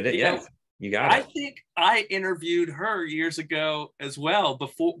 Yes, you got it. I think I interviewed her years ago as well,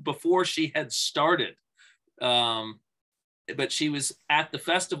 before she had started. But she was at the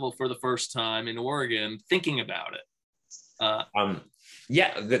festival for the first time in Oregon thinking about it.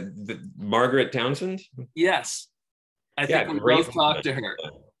 The Margaret Townsend? Yes. I think we both talked to her.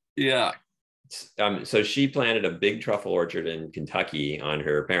 Yeah. So she planted a big truffle orchard in Kentucky on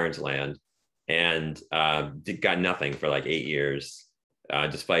her parents' land, and got nothing for like 8 years,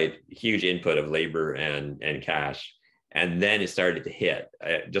 despite huge input of labor and cash. And then it started to hit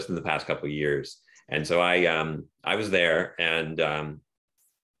just in the past couple of years. And so I was there, and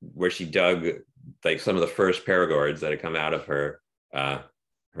where she dug like some of the first paragords that had come out of her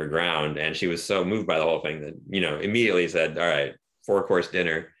ground, and she was so moved by the whole thing that, you know, immediately said, "All right, 4-course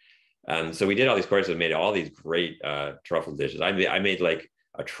dinner." So we did all these courses, made all these great truffle dishes. I made like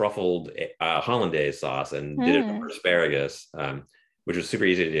a truffled hollandaise sauce and did it over asparagus, which was super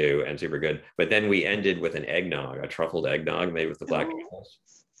easy to do and super good. But then we ended with an eggnog, a truffled eggnog made with the black apples,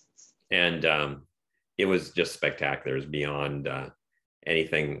 and it was just spectacular. It was beyond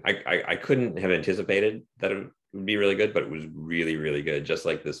anything. I couldn't have anticipated that it would be really good, but it was really, really good. Just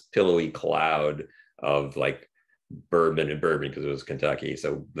like this pillowy cloud of like bourbon because it was Kentucky.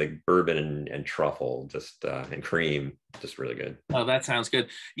 So like bourbon and truffle, just and cream, just really good. Oh, that sounds good.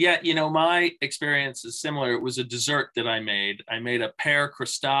 Yeah, you know, my experience is similar. It was a dessert that I made. I made a pear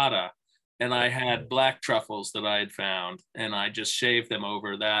crostata, and I had black truffles that I had found, and I just shaved them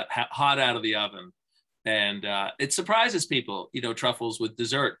over that hot out of the oven. And it surprises people, you know, truffles with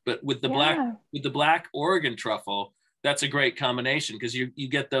dessert, but with the black Oregon truffle, that's a great combination, because you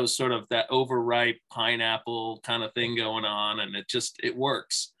get those sort of that overripe pineapple kind of thing going on, and it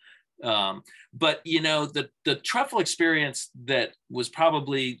works. But you know, the truffle experience that was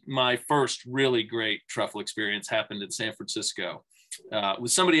probably my first really great truffle experience happened in San Francisco,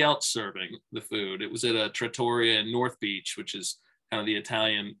 with somebody else serving the food. It was at a trattoria in North Beach, which is kind of the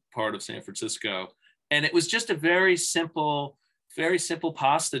Italian part of San Francisco. And it was just a very simple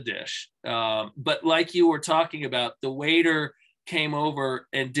pasta dish. But like you were talking about, the waiter came over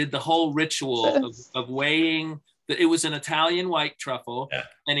and did the whole ritual of weighing. It was an Italian white truffle,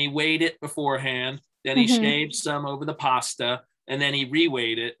 and he weighed it beforehand. Then he shaved some over the pasta, and then he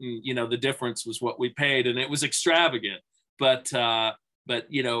reweighed it. And, you know, the difference was what we paid, and it was extravagant. But but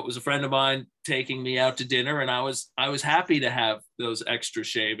it was a friend of mine taking me out to dinner, and I was happy to have those extra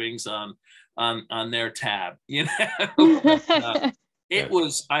shavings on their tab. But, it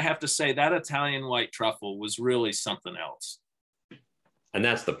was, I have to say, that Italian white truffle was really something else. And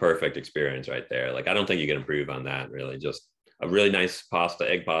that's the perfect experience right there. Like, I don't think you can improve on that, really. Just a really nice pasta,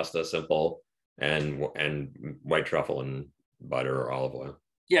 egg pasta, simple, and white truffle and butter or olive oil.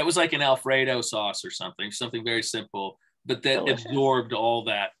 Yeah, it was like an Alfredo sauce or something very simple, but that Delicious. Absorbed all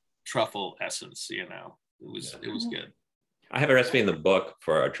that truffle essence. It was good. I have a recipe in the book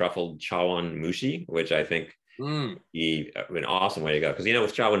for a truffled chawan mushi, which I think be an awesome way to go. Because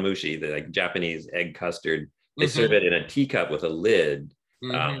with chawanmushi, the like Japanese egg custard, they serve it in a teacup with a lid,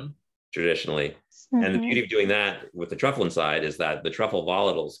 traditionally. And the beauty of doing that with the truffle inside is that the truffle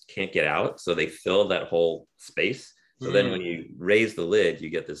volatiles can't get out, so they fill that whole space. So then when you raise the lid, you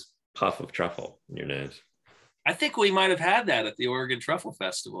get this puff of truffle in your nose. I think we might have had that at the Oregon Truffle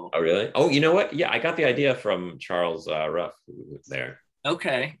Festival. Oh, really? Oh, you know what? Yeah, I got the idea from Charles Ruff, who was there.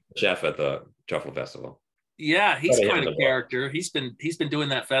 Okay. Chef at the Truffle Festival. Yeah, he's quite a character. He's been doing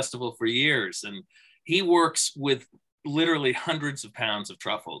that festival for years, and he works with literally hundreds of pounds of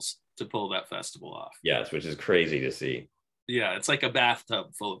truffles to pull that festival off. Yes, which is crazy to see. Yeah, it's like a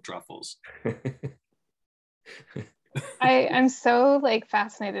bathtub full of truffles. I'm so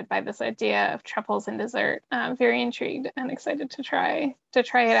fascinated by this idea of truffles in dessert. I'm very intrigued and excited to try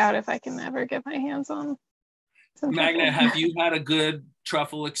it out if I can ever get my hands on some Magna, truffles. have you had a good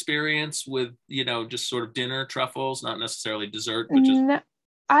truffle experience with, just sort of dinner truffles, not necessarily dessert, but just... No,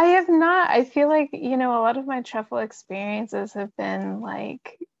 I have not. I feel like, a lot of my truffle experiences have been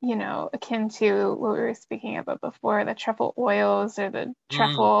akin to what we were speaking about before, the truffle oils or the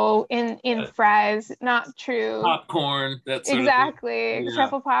truffle in fries, not true. Popcorn, that's exactly.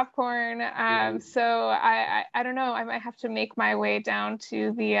 Truffle popcorn. So I don't know. I might have to make my way down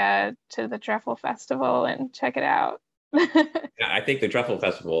to the Truffle Festival and check it out. I think the Truffle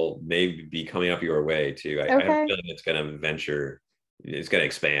Festival may be coming up your way too. I have a feeling it's going to venture. It's going to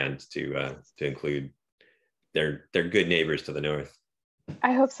expand to include their good neighbors to the north.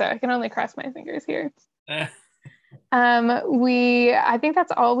 I hope so. I can only cross my fingers here. I think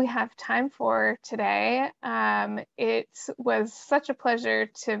that's all we have time for today. It was such a pleasure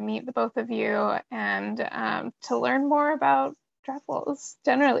to meet the both of you and to learn more about truffles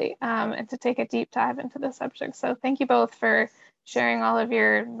generally, and to take a deep dive into the subject. So thank you both for sharing all of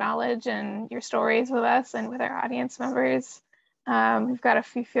your knowledge and your stories with us and with our audience members. We've got a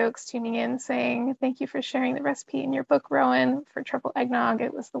few folks tuning in saying, thank you for sharing the recipe in your book, Rowan, for truffle eggnog.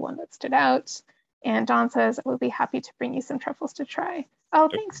 It was the one that stood out. And Dawn says, I would be happy to bring you some truffles to try. Oh,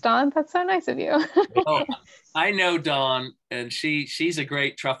 thanks, Dawn. That's so nice of you. Oh, I know Dawn, and she's a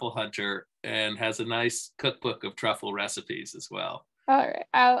great truffle hunter and has a nice cookbook of truffle recipes as well. All right,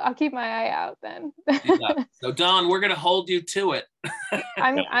 I'll keep my eye out then. Yeah. So Dawn, we're gonna hold you to it.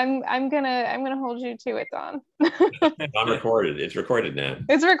 I'm gonna hold you to it, Dawn. I'm recorded. It's recorded now.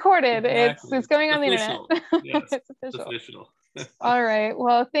 It's recorded. Exactly. It's going on the internet. Yes, It's official. It's official. All right.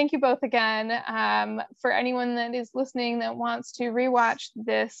 Well, thank you both again. For anyone that is listening that wants to rewatch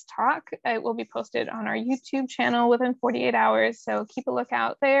this talk, it will be posted on our YouTube channel within 48 hours. So keep a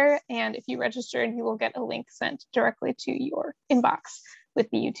lookout there. And if you registered, you will get a link sent directly to your inbox with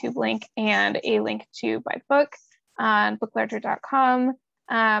the YouTube link and a link to buy the book on booklarder.com.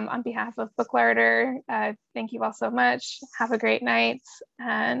 On behalf of Booklarder, thank you all so much. Have a great night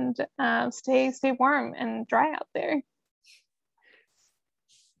and stay warm and dry out there.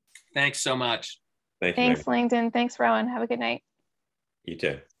 Thanks so much. Thank you. Thanks, Langdon. Thanks, Rowan. Have a good night. You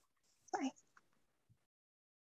too. Bye.